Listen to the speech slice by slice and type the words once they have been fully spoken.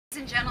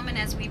Gentlemen,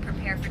 as we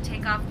prepare for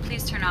takeoff,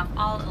 please turn off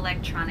all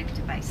electronic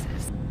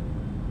devices.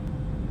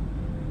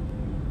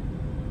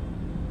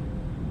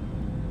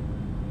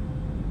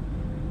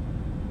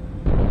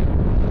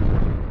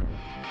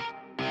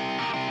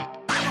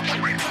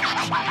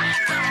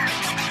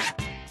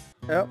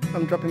 Yep,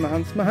 I'm dropping my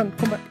hands. My hand,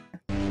 come back.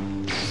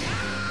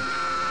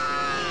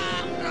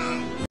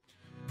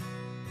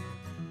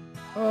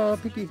 Oh,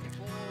 pee-pee.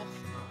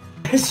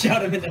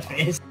 Shot him in the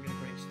face.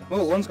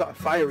 Oh, one's got a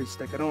fiery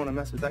stick. I don't want to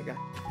mess with that guy.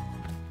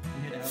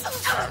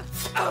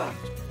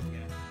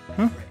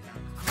 Huh?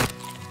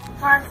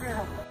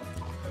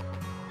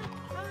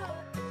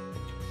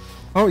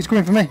 Oh, he's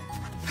coming for me.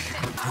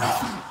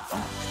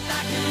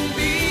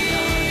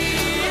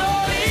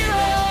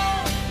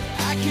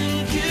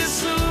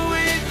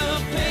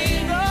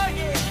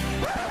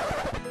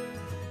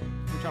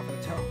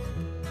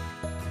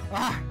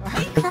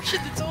 He crushed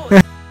the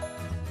door.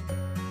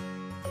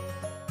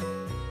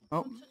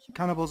 Oh,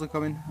 cannibals are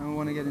coming. I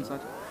want to get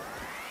inside.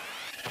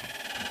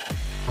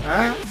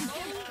 Ah!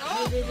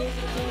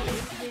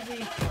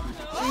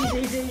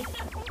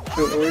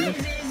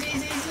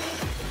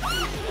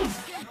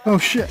 Oh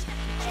shit!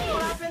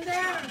 What happened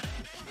there?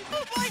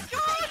 Oh my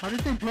god! How did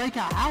they break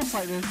our house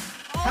like this?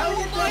 How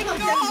did Oh my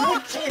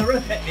god! they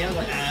rip it me? I was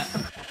like, ah.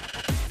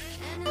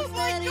 Oh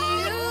my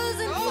god!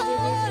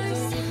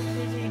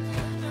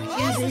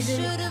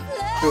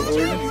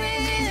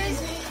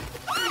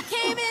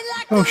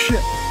 Oh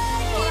shit!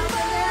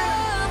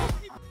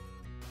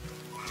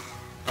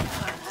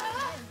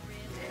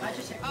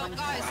 Oh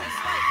guys,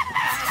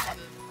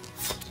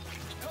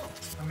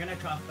 I'm gonna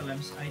cut off the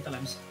limbs. I need the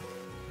limbs.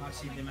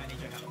 MoXy, they might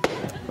need your help.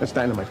 That's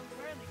dynamite.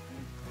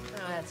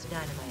 Oh, that's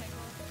dynamite.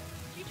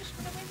 you just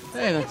run away from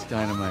Hey, that's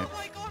dynamite. Oh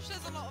my gosh,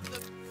 there's a lot of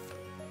them.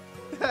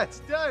 That's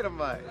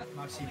dynamite.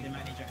 MoXy, they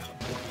might need your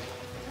help.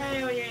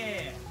 Hell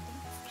yeah!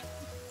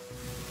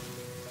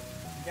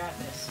 You got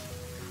this.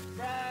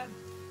 Grab!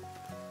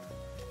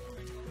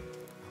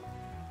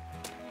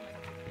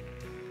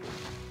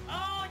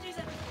 Oh,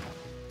 Jesus!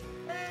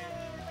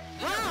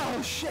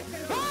 Oh shit!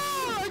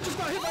 Oh, I just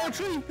got hit by a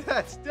tree!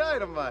 That's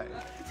dynamite.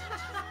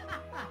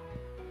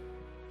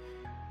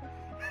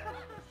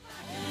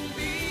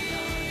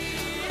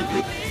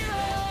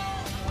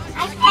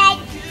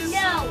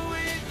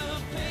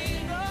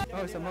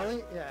 Oh, it's a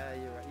molly? Yeah,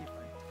 you're right, you're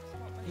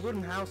fine. The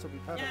wooden house will be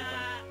perfect.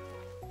 Yeah.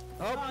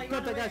 Oh,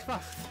 God, that guy's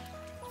fast.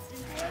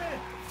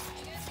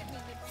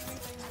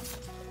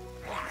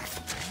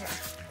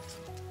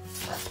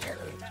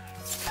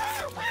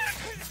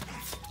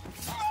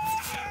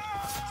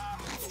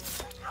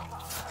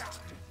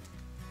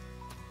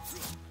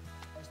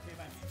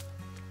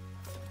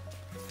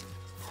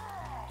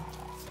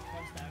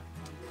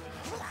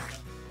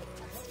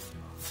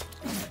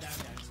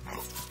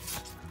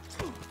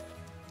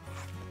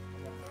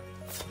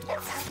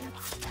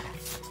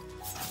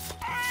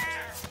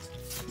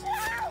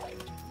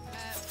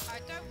 I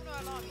don't want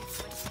to alarm you,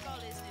 but my skull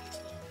is nearly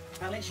full.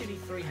 I literally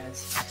 3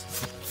 heads.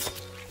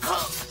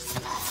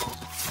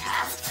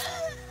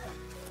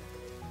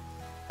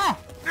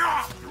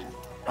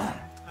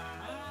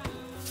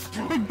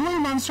 Big blue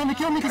man's trying to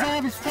kill me because I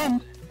have his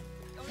friend.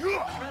 Run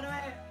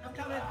away! I'm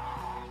coming!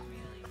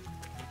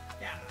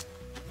 Yeah.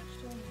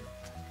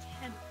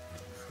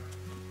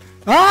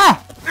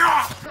 Ah!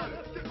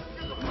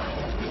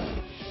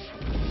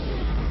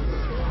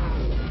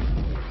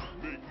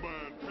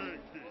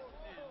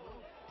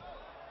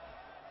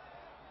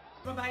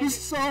 Run behind you.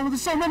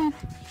 There's so many.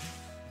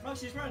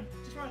 MoXy, just run!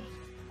 Just run!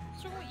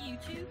 So what,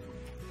 YouTube?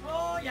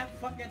 Oh, yeah,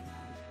 fuck it.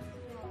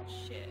 Oh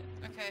shit.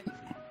 Okay.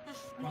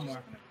 One more.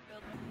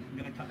 I'm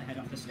gonna cut the head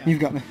off this guy.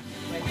 You've got me.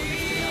 Wait,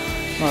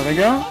 Oh, there you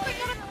go.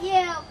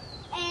 You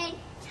and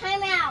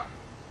time out.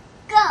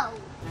 Go.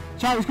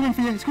 Charlie, it's coming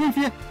for you. It's coming for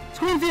you. It's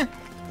coming for you.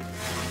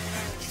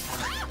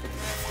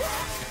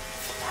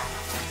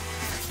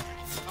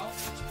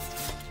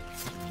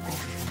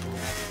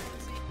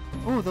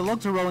 Oh, the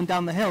logs are rolling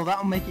down the hill.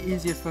 That'll make it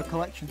easier for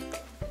collection.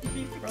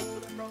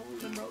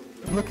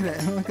 Look at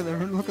it. Look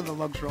at the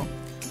logs roll.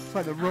 It's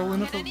like they're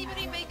rolling up. Can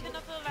anybody make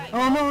another like?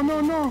 Oh no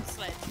no no!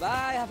 sled?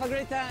 Bye, have a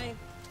great time.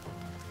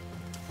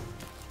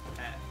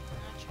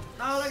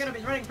 Oh, look at him,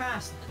 he's running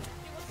fast.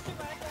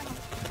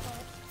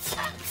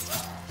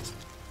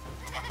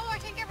 Oh, I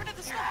can get rid of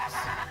the slabs.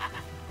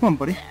 Come on,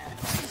 buddy.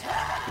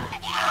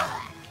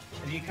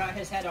 If you cut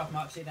his head off,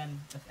 MoXy,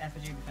 then the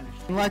effigy will be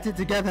finished. Light it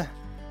together.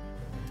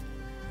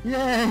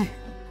 Yay!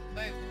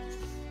 Boom.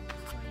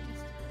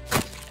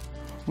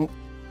 Oh.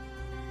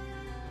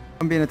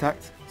 I'm being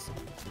attacked.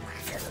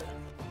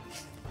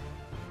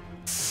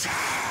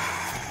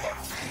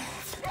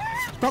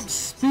 Stop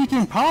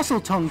speaking parcel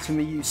tongue to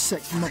me, you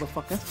sick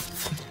motherfucker.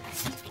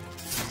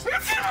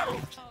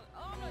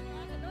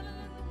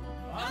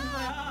 On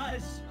my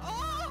eyes!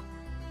 Oh!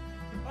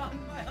 On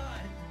my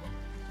eyes!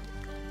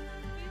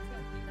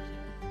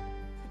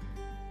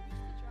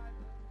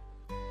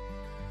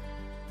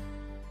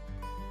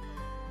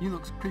 You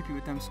look creepy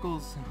with them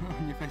skulls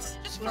on your face.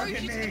 Just Look throws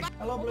at you to me! the back.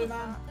 Hello, blue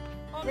man!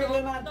 Oh Blue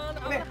no, man! no,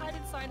 Come I'm here!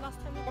 hiding inside last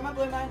time. Come on,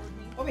 blue man!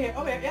 Over here,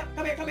 yeah,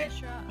 come here.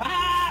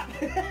 Ah!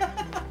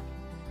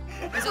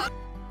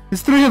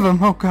 There's 3 of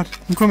them. Oh god,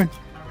 I'm coming.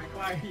 I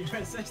require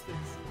your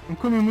assistance. I'm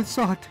coming with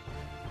sword.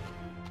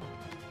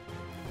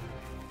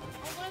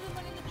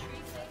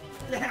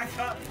 Yeah, I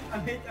can't. I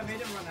made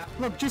him run out.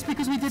 Look, just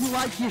because we didn't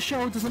like your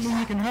show doesn't mean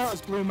you can hurt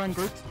us, Blue Man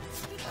Group.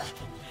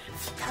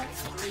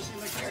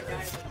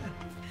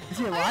 Is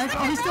he alive?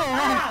 Oh, he's still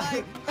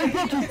alive! Hey,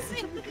 Bucky!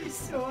 He's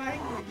so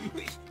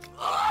angry.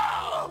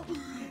 Oh,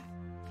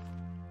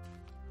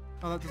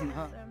 that doesn't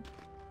hurt.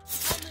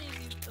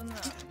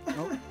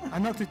 Nope. I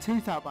knocked a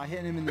tooth out by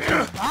hitting him in the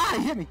face. Ah,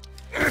 he hit me!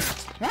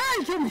 Ah,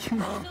 he hit me! Still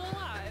alive?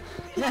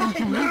 Yeah, he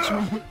can reach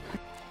me.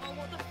 Oh,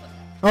 what the fuck?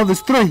 Oh,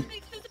 there's 3! There's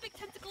a big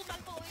tentacle man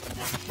following me.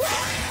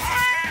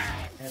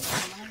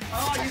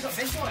 Oh, you got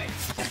big boy.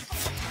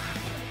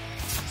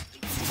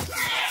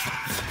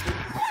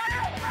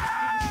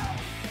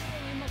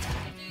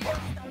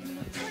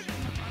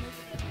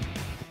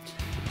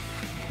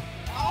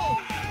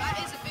 Oh, that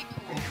is a big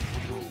one.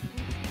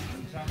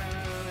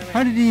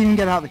 How did he even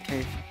get out of the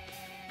cave?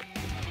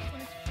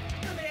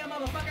 Come here,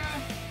 motherfucker.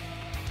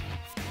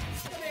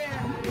 Come here.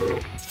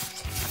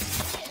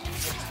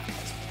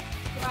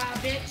 Come on,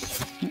 bitch.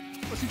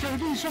 What's he trying to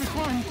do? He's trying to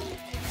climb.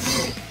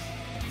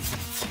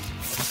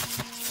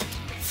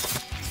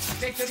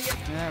 Victory.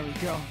 There we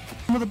go.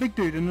 Another big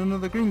dude and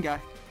another green guy.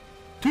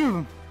 2 of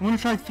them. I'm gonna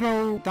try to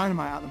throw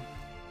dynamite at them.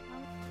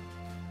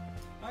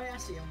 Oh yeah, I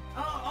see him.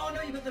 Oh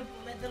no, you got the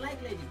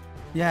leg lady.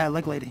 Yeah,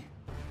 leg lady.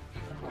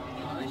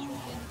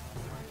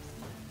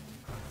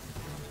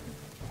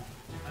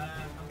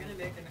 I'm gonna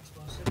make an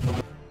explosive.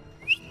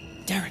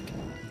 Derek,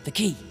 the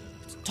key.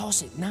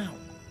 Toss it now.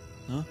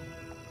 Huh?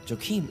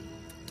 Joaquin,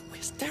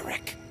 where's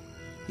Derek?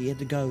 He had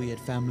to go, he had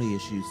family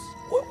issues.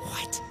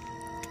 What?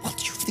 Well,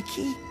 do you have the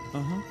key?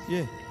 Uh-huh,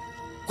 yeah.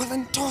 Well,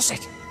 then toss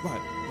it. Right.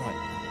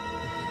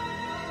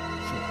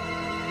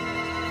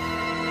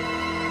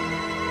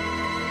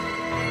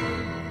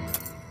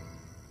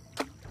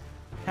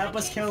 Help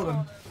us kill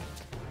them.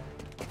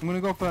 I'm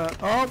gonna go for...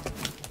 Oh!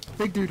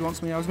 Big dude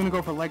wants me. I was gonna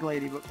go for leg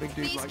lady, but big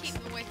dude Please likes... keep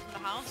them away from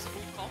the house at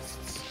all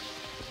costs.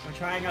 We're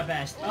trying our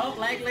best. Oh,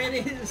 leg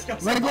lady.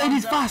 Leg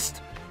lady's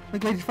fast!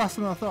 Leg lady's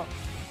faster than I thought.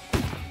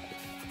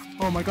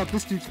 Oh my god,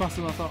 this dude's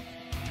faster than I thought.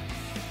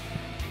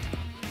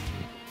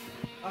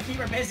 I'll keep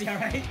her busy,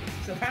 alright?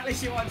 So apparently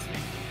she wants me.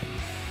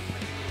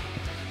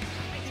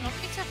 Wait, do you want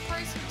me to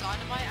throw some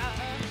dynamite at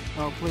her?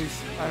 Oh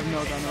please, I have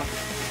no dynamite.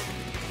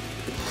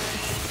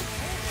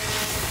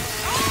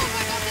 Oh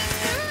my god, there's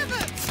 2 of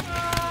them!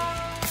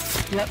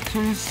 Yep,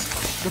 2's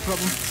the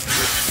problem.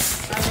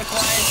 I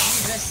require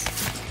Jesus.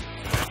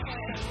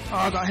 Oh,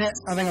 I got hit.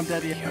 I think I'm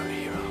dead here.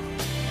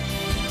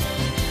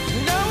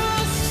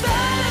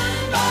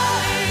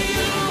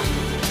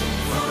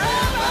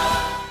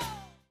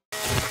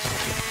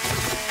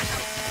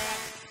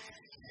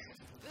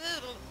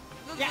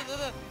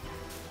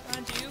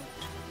 And you?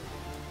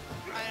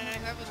 I don't know,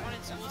 whoever's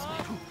running towards me.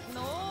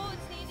 No,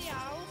 it's near the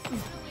house.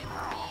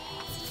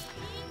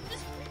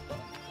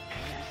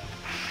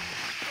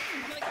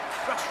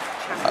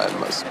 I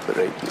must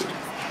break you.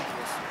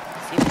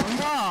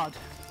 God!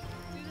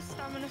 Do the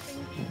stamina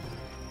thing.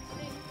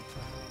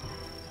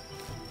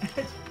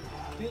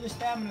 Do the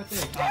stamina thing.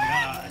 Oh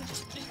god.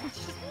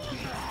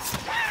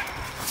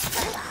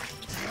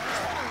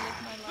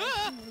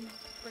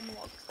 Bring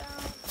logs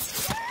down.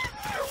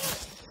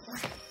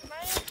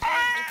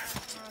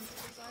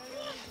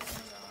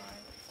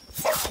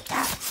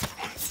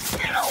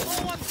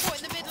 Oh, I'm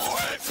caught in the middle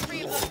of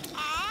 3 of them.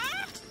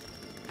 Ah!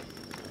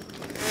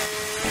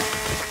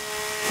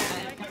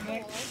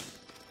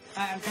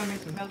 I'm coming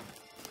to help.